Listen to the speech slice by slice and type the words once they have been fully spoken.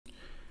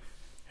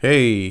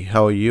Hey,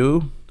 how are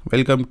you?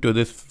 Welcome to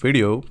this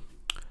video.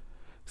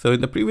 So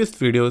in the previous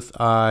videos,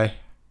 I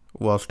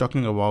was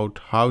talking about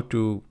how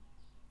to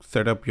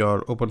set up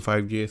your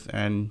Open5GS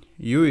and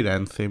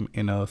ueransim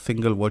in a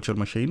single virtual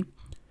machine.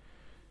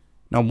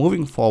 Now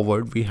moving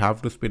forward, we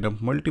have to spin up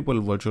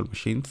multiple virtual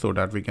machines so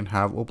that we can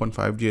have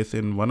Open5GS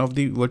in one of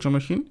the virtual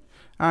machine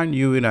and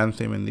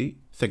ueransim in the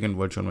second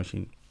virtual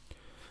machine.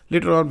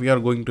 Later on, we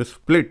are going to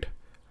split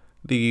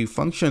the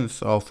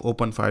functions of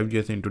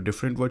Open5GS into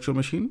different virtual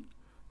machine,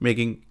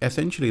 making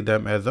essentially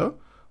them as a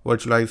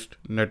virtualized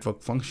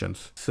network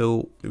functions.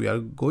 So we are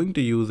going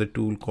to use a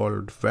tool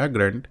called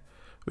Vagrant,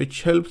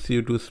 which helps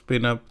you to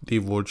spin up the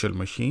virtual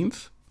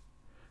machines,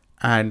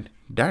 and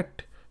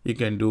that you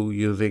can do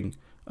using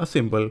a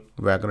simple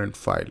Vagrant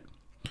file.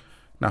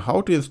 Now,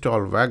 how to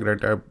install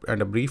Vagrant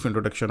and a brief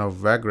introduction of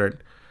Vagrant.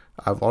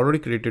 I've already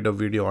created a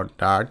video on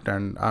that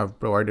and I've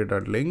provided a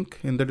link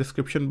in the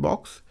description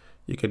box.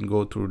 You can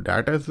go through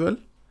that as well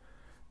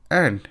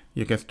and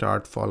you can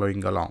start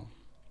following along.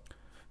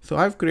 So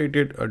I've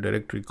created a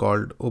directory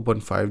called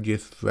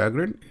Open5GS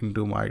Vagrant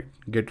into my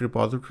Git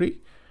repository,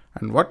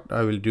 and what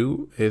I will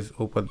do is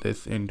open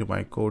this into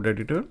my code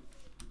editor.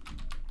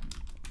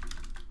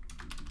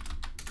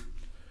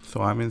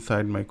 So I'm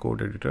inside my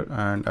code editor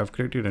and I've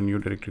created a new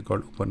directory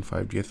called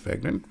Open5GS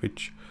Vagrant,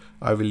 which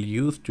I will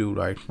use to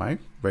write my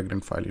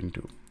Vagrant file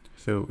into.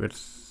 So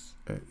it's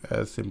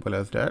as simple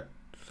as that.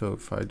 So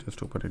if I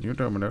just open a new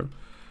terminal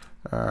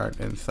and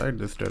inside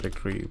this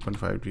directory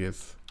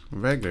Open5GS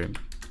Vagrant,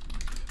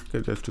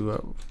 okay, just do a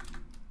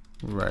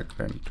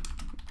Vagrant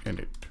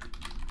init.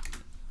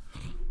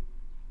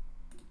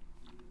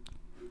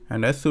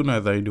 And as soon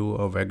as I do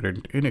a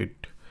Vagrant init,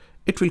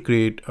 it will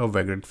create a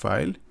Vagrant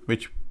file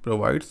which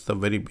provides the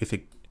very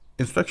basic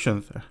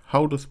instructions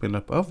how to spin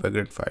up a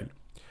Vagrant file.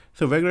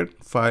 So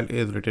Vagrant file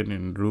is written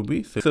in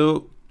Ruby.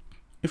 So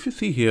if you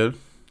see here,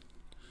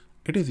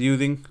 it is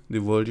using the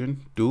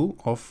version 2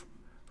 of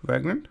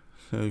Vagrant.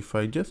 So if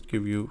I just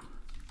give you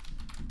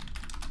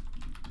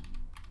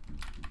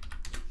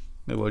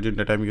the version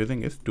that I'm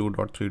using is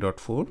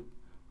 2.3.4,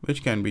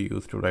 which can be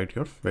used to write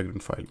your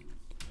Vagrant file.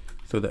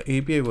 So the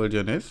API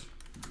version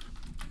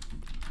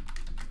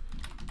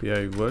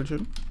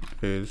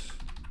is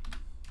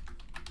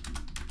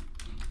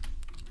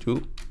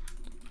 2,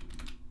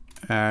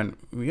 and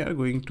we are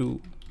going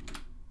to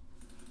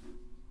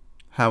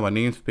have a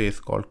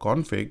namespace called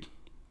config,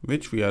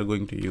 which we are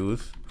going to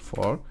use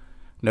for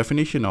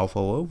definition of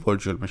our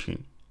virtual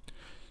machine.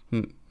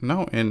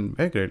 Now in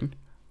Vagrant,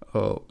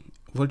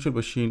 virtual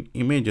machine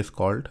image is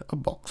called a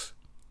box.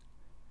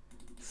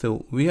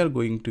 So we are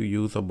going to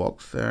use a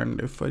box,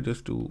 and if I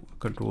just do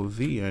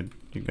Ctrl+Z, and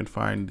you can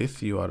find this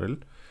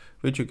URL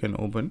which you can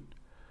open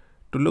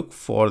to look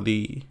for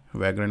the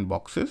Vagrant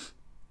boxes.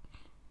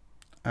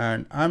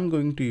 And I'm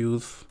going to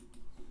use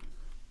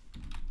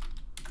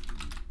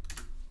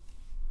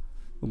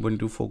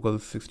Ubuntu Focal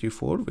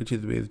 64, which is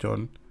based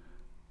on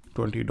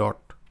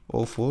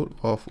 20.04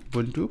 of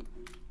Ubuntu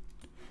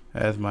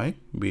as my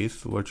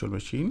base virtual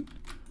machine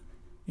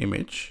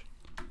image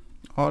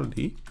or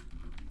the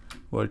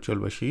virtual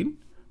machine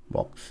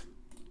box.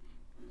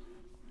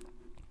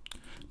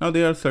 Now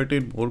there are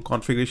certain more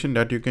configuration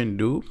that you can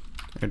do.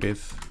 It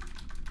is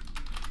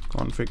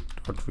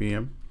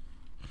config.vm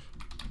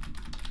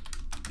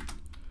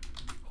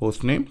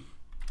hostname,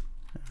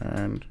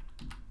 and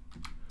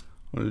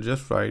we'll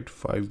just write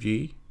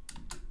 5G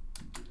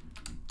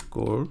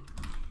core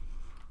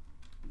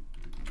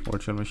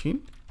virtual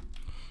machine.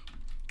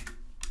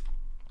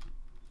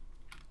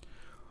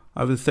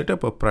 I will set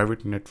up a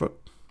private network,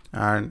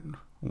 and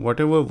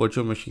whatever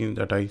virtual machine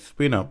that I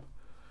spin up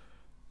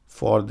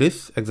for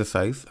this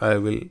exercise, I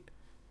will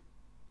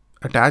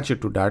attach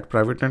it to that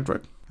private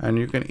network, and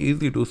you can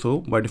easily do so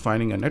by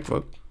defining a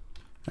network,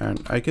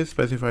 and I can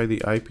specify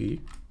the IP.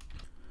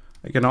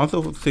 I can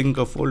also sync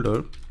a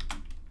folder.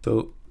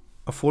 So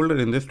a folder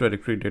in this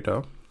directory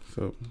data,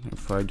 so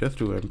if I just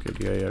do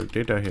mkdir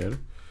data here,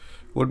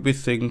 would be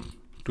synced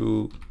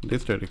to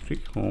this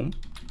directory home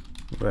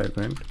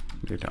Vagrant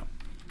data.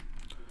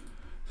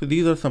 So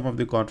these are some of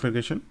the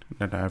configuration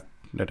that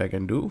I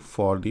can do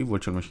for the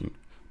virtual machine.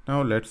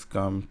 Now let's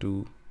come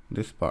to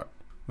this part,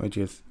 which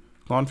is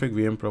config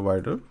VM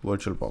provider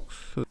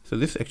VirtualBox. So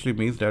this actually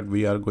means that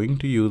we are going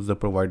to use the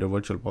provider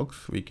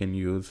VirtualBox. We can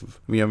use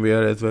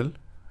VMware as well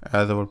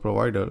as our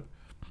provider.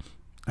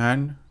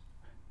 And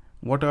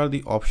what are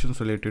the options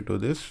related to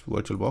this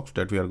VirtualBox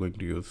that we are going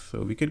to use?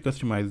 So we can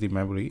customize the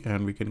memory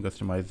and we can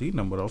customize the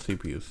number of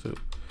CPUs. So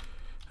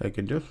I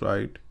can just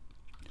write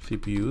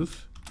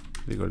CPUs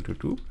is equal to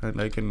 2, and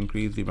I can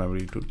increase the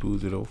memory to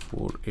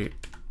 2048.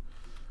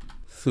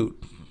 So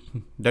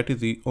that is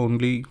the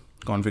only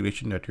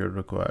configuration that you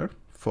require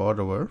for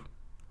our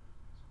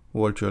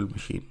virtual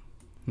machine.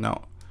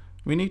 Now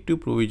we need to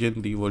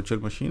provision the virtual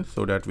machine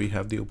so that we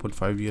have the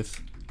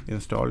Open5GS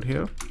installed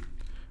here,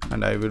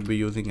 and I will be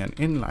using an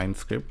inline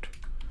script.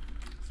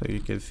 So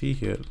you can see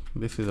here,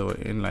 this is our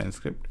inline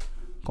script,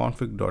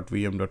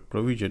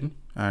 config.vm.provision,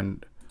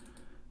 and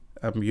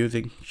I'm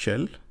using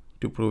shell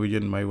to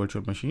provision my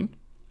virtual machine.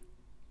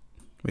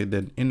 with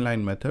an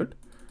inline method,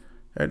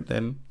 and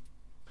then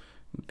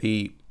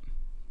the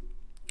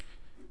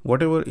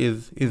whatever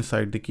is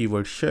inside the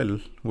keyword shell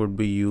would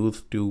be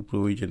used to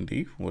provision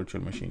the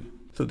virtual machine.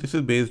 So this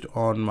is based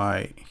on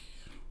my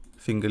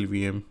single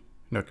VM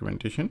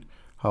documentation.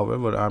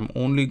 However, I'm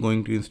only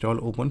going to install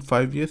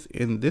Open5GS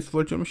in this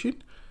virtual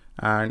machine,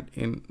 and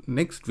in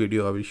next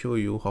video I will show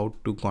you how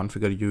to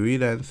configure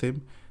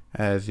ueransim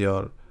as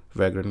your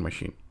Vagrant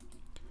machine.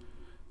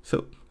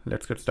 So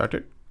let's get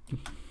started.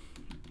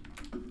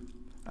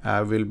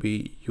 I will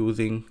be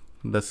using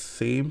the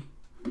same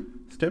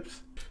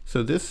steps.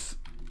 So this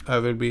I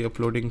will be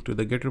uploading to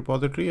the Git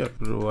repository,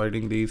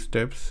 providing these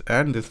steps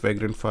and this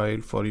Vagrant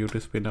file for you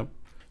to spin up.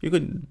 You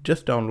can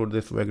just download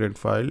this Vagrant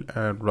file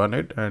and run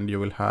it, and you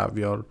will have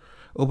your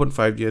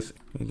Open5GS.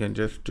 You can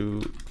just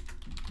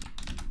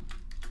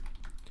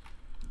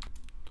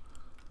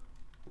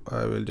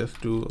I will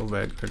just do a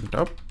Vagrant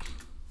up,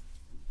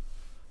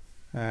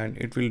 and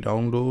it will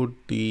download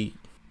the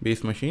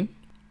base machine.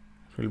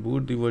 It will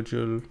boot the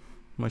virtual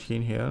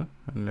machine here,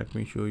 and let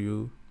me show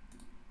you.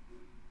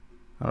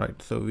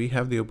 Alright, so we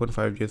have the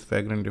Open5GS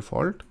Vagrant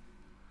default,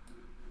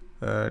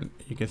 and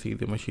you can see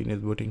the machine is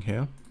booting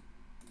here.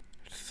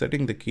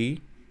 Setting the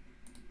key,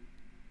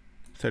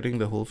 setting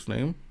the host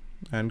name,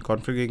 and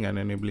configuring and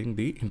enabling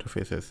the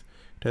interfaces.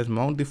 It has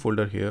mounted the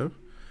folder here,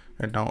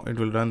 and now it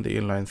will run the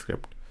inline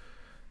script.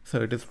 So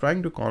it is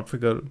trying to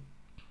configure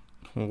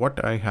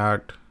what I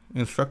had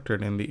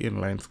instructed in the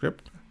inline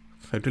script.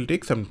 So it will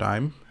take some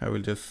time. I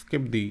will just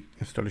skip the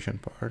installation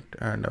part,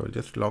 and I will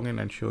just log in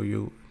and show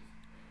you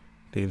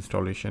the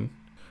installation.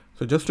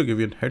 So just to give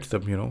you a heads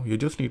up, you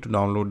just need to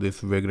download this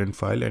Vagrant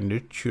file, and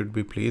it should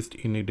be placed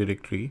in a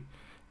directory,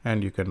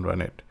 and you can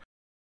run it.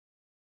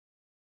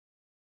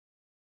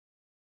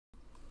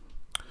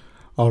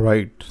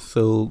 Alright,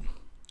 so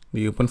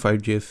the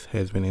Open5GS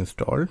has been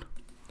installed,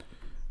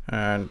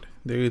 and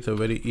there is a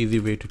very easy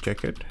way to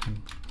check it.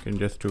 You can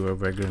just do a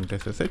Vagrant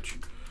SSH,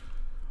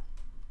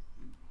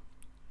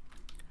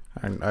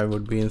 and I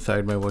would be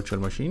inside my virtual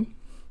machine,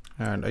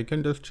 and I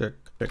can just check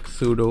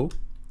sudo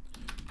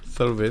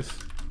service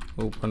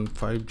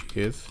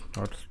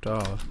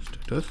open5gs.star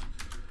status,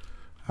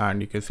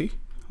 and you can see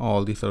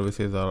all the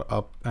services are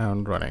up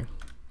and running.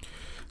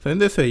 So in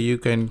this way you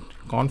can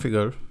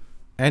configure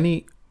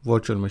any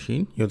virtual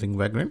machine using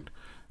Vagrant,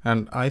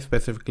 and I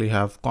specifically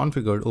have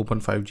configured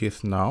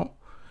Open5GS now.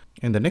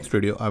 In the next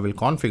video I will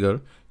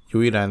configure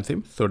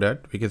ueransim so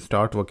that we can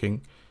start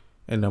working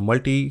in a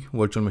multi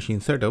virtual machine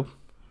setup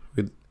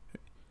with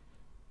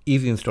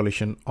easy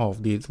installation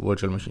of these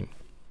virtual machine.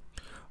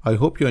 I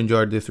hope you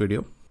enjoyed this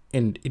video,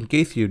 and in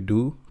case you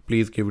do,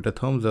 please give it a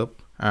thumbs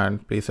up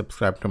and please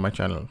subscribe to my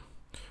channel.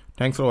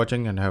 Thanks for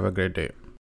watching and have a great day.